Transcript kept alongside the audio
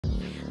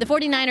The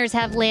 49ers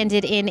have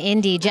landed in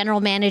Indy.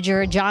 General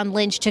Manager John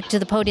Lynch took to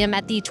the podium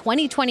at the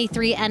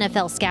 2023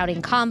 NFL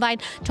Scouting Combine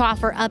to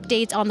offer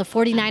updates on the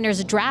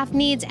 49ers draft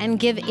needs and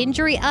give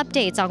injury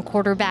updates on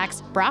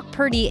quarterbacks Brock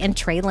Purdy and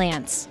Trey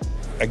Lance.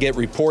 I get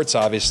reports,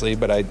 obviously,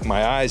 but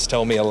my eyes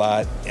tell me a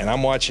lot. And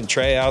I'm watching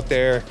Trey out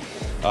there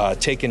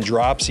taking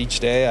drops each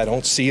day. I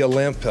don't see a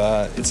limp.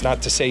 It's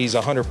not to say he's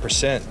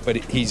 100%, but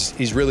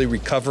he's really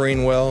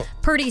recovering well.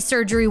 Purdy's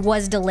surgery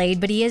was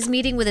delayed, but he is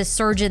meeting with a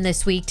surgeon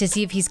this week to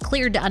see if he's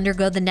cleared to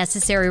undergo the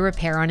necessary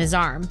repair on his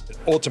arm.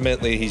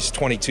 Ultimately, he's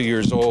 22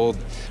 years old.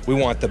 We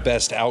want the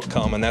best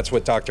outcome, and that's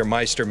what Dr.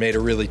 Meister made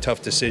a really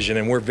tough decision,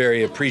 and we're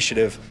very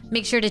appreciative.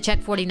 Make sure to check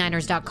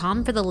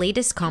 49ers.com for the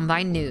latest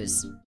Combine news.